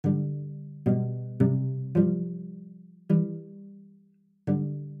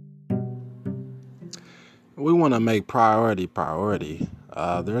we want to make priority.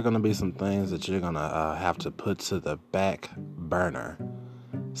 There are going to be some things that you're going to have to put to the back burner.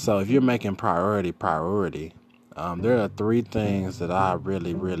 So if you're making priority, there are three things that I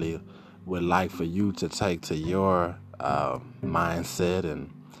really would like for you to take to your mindset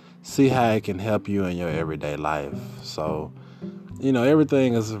and see how it can help you in your everyday life. So,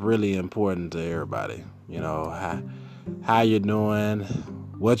 everything is really important to everybody. How you're doing,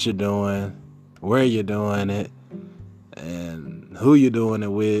 what you're doing, where you're doing it, and who you're doing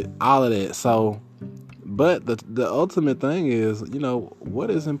it with, all of that. So, but the ultimate thing is, what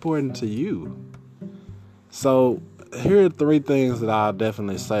is important to you. So, here are three things that I'll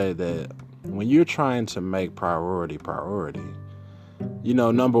definitely say that when you're trying to make priority,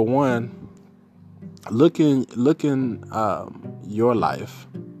 number one, looking your life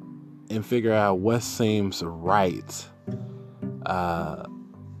and figure out what seems right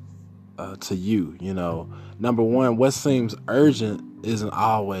to you. Number one, what seems urgent isn't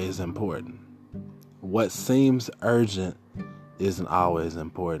always important. What seems urgent isn't always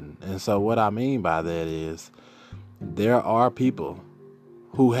important. And so what I mean by that is there are people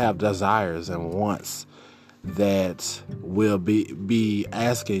who have desires and wants that will be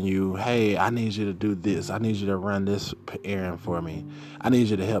asking you, hey, I need you to do this. I need you to run this errand for me. I need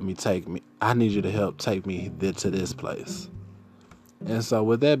you to help take me to this place. And so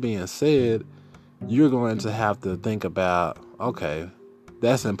with that being said, you're going to have to think about, okay,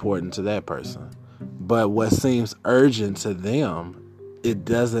 that's important to that person. But what seems urgent to them, it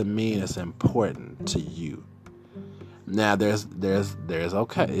doesn't mean it's important to you. Now there's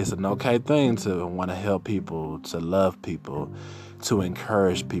okay. It's an okay thing to want to help people, to love people, to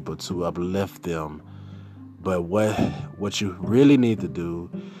encourage people, to uplift them. But what you really need to do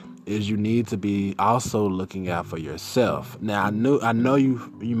is you need to be also looking out for yourself. Now I know you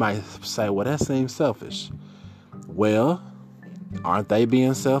might say, well, that seems selfish. Well, aren't they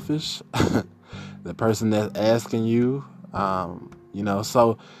being selfish? The person that's asking you,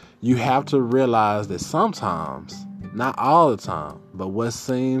 so you have to realize that sometimes, not all the time, but what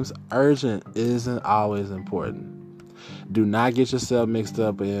seems urgent isn't always important. Do not get yourself mixed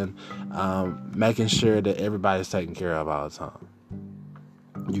up in making sure that everybody's taken care of all the time.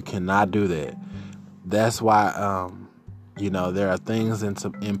 You cannot do that. That's why, there are things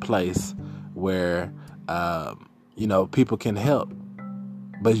in place where, people can help.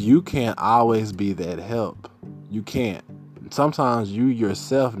 But you can't always be that help. You can't. Sometimes you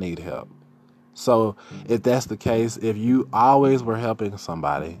yourself need help. So if that's the case, if you always were helping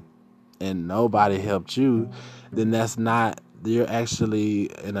somebody and nobody helped you, then you're actually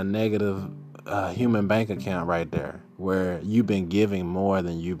in a negative human bank account right there, where you've been giving more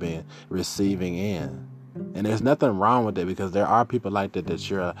than you've been receiving in. And there's nothing wrong with it, because there are people like that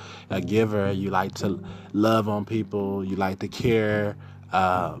you're a giver. You like to love on people. You like to care.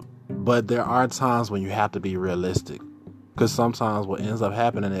 But there are times when you have to be realistic, because sometimes what ends up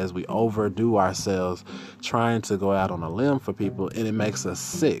happening is we overdo ourselves trying to go out on a limb for people, and it makes us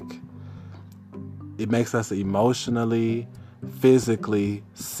sick. It makes us emotionally, physically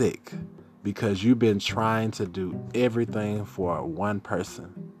sick, because you've been trying to do everything for one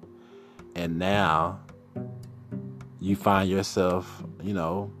person, and now you find yourself,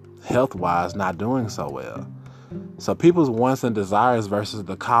 health-wise not doing so well. So people's wants and desires versus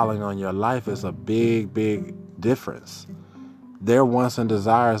the calling on your life is a big difference. Their wants and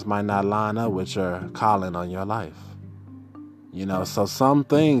desires might not line up with your calling on your life. So some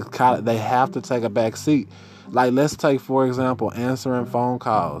things, they have to take a back seat. Like, let's take, for example, answering phone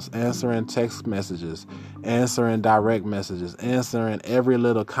calls, answering text messages, answering direct messages, answering every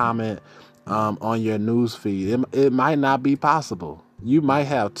little comment on your news feed. It might not be possible. You might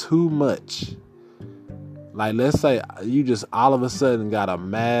have too much. Like, let's say you just all of a sudden got a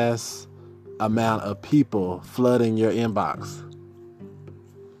mass amount of people flooding your inbox.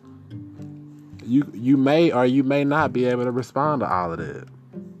 You may or you may not be able to respond to all of that.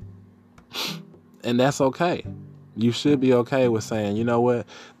 And that's okay. You should be okay with saying, you know what,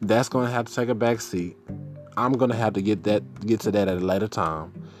 that's going to have to take a back seat. I'm going to have to get to that at a later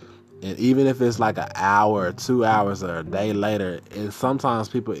time. And even if it's like an hour or 2 hours or a day later, and sometimes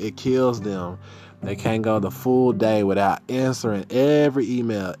people, it kills them. They can't go the full day without answering every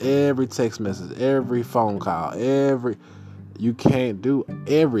email, every text message, every phone call, you can't do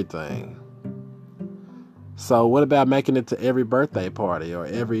everything. So what about making it to every birthday party or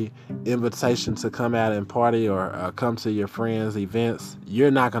every invitation to come out and party or come to your friends' events?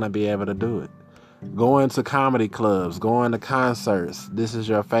 You're not going to be able to do it. Going to comedy clubs, going to concerts. This is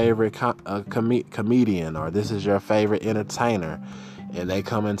your favorite comedian, or this is your favorite entertainer, and they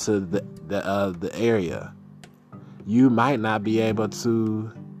come into the area. you might not be able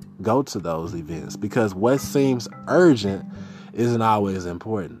to go to those events, because what seems urgent isn't always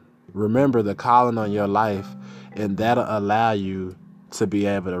important. Remember the calling on your life, and that'll allow you to be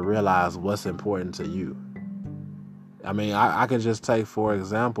able to realize what's important to you. I mean, I can just take, for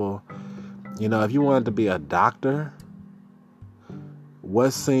example, if you wanted to be a doctor,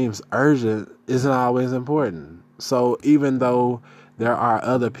 what seems urgent isn't always important. So even though there are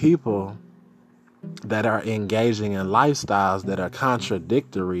other people that are engaging in lifestyles that are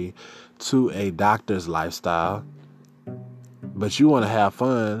contradictory to a doctor's lifestyle, but you want to have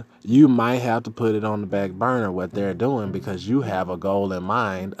fun, you might have to put it on the back burner what they're doing, because you have a goal in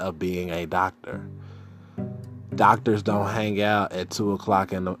mind of being a doctor. Doctors don't hang out at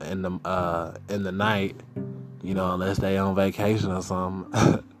 2:00 in the night, unless they on vacation or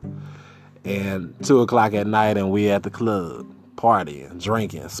something. And 2:00 at night, and we at the club partying,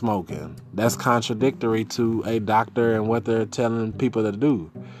 drinking, smoking. That's contradictory to a doctor and what they're telling people to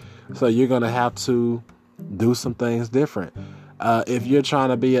do. So you're gonna have to do some things different. If you're trying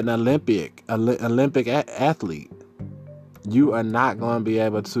to be an Olympic athlete, you are not going to be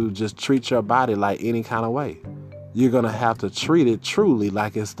able to just treat your body like any kind of way. You're going to have to treat it truly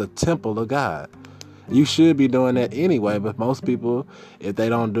like it's the temple of God. You should be doing that anyway, but most people, if they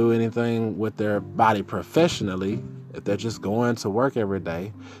don't do anything with their body professionally, if they're just going to work every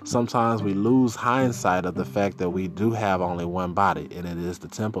day, sometimes we lose hindsight of the fact that we do have only one body, and it is the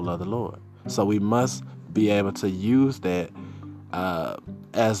temple of the Lord. So we must be able to use that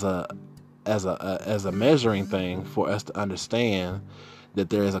as a measuring thing for us to understand that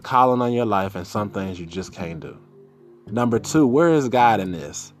there is a calling on your life, and some things you just can't do. Number 2, where is God in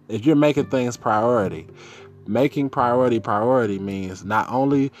this? If you're making things priority, making priority means not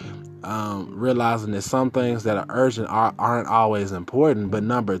only realizing that some things that are urgent aren't always important, but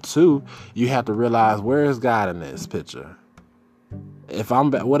number 2, you have to realize, where is God in this picture?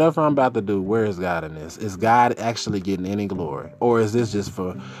 Whatever I'm about to do, where is God in this? Is God actually getting any glory, or is this just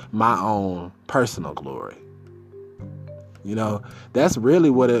for my own personal glory? That's really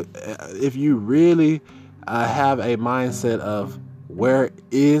what if you really have a mindset of, where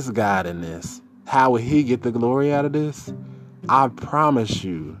is God in this? How will he get the glory out of this? I promise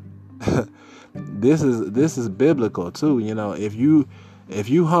you, this is biblical too. If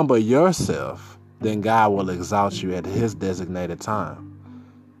you humble yourself, then God will exalt you at his designated time.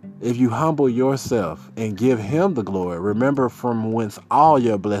 If you humble yourself and give him the glory, remember from whence all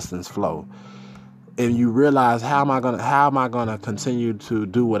your blessings flow, and you realize, how am I gonna continue to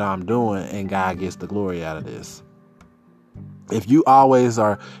do what I'm doing, and God gets the glory out of this. If you always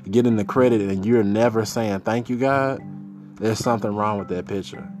are getting the credit and you're never saying thank you, God, there's something wrong with that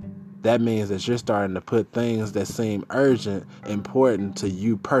picture. That means that you're starting to put things that seem urgent, important to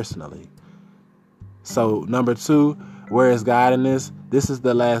you personally. So number 2, where is God in this? This is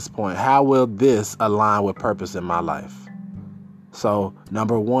the last point. How will this align with purpose in my life? So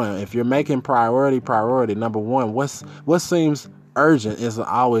number 1, if you're making priority, number 1, what seems urgent isn't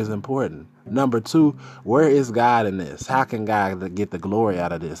always important. Number 2, where is God in this? How can God get the glory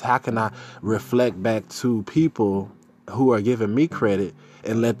out of this? How can I reflect back to people who are giving me credit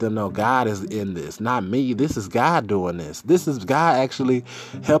and let them know God is in this, not me? This is God doing this. This is God actually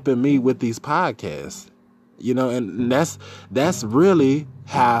helping me with these podcasts. And that's really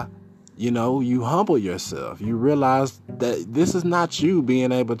how, you humble yourself. You realize that this is not you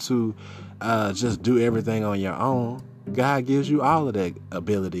being able to just do everything on your own. God gives you all of that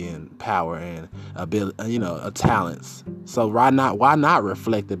ability and power and ability, talents. So why not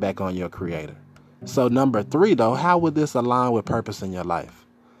reflect it back on your Creator? So number 3, though, how would this align with purpose in your life?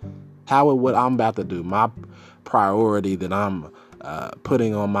 How would what I'm about to do, my priority that I'm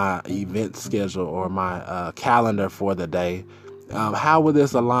putting on my event schedule or my calendar for the day, how would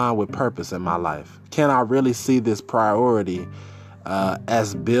this align with purpose in my life? Can I really see this priority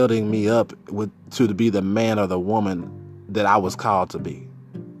as building me up to be the man or the woman that I was called to be?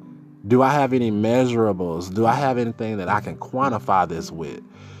 Do I have any measurables? Do I have anything that I can quantify this with?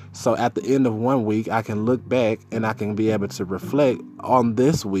 So at the end of one week, I can look back and I can be able to reflect on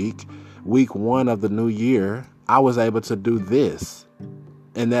this week 1 of the new year. I was able to do this,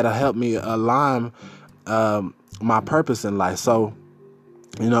 and that'll help me align my purpose in life. So,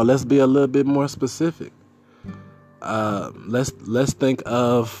 let's be a little bit more specific. Let's think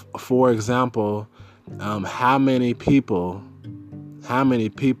of, for example, how many people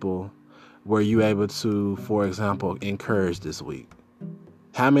were you able to, for example, encourage this week?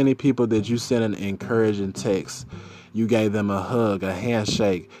 How many people did you send an encouraging text? You gave them a hug, a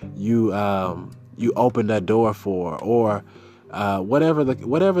handshake. You opened that door for, or Whatever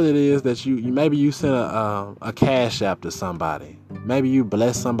it is that you maybe you send a cash app to somebody. Maybe you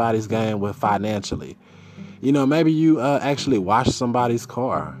bless somebody's game with financially. Maybe you actually wash somebody's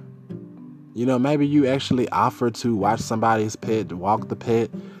car. Maybe you actually offer to watch somebody's pet, walk the pet.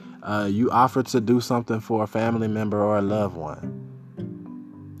 You offer to do something for a family member or a loved one.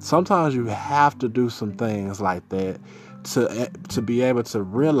 Sometimes you have to do some things like that to be able to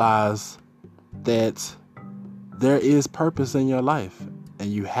realize that there is purpose in your life,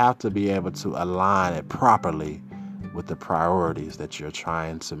 and you have to be able to align it properly with the priorities that you're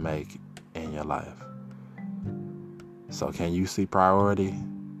trying to make in your life. So can you see priority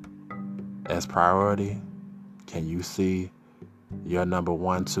as priority? Can you see your number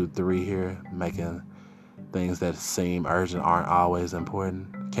 1, 2, 3 here, making things that seem urgent aren't always important?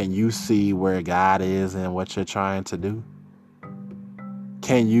 Can you see where God is in what you're trying to do?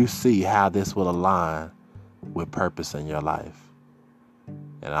 Can you see how this will align with purpose in your life?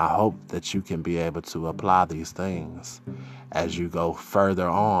 And I hope that you can be able to apply these things as you go further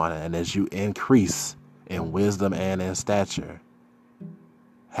on and as you increase in wisdom and in stature.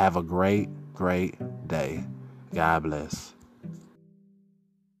 Have a great, great day. God bless.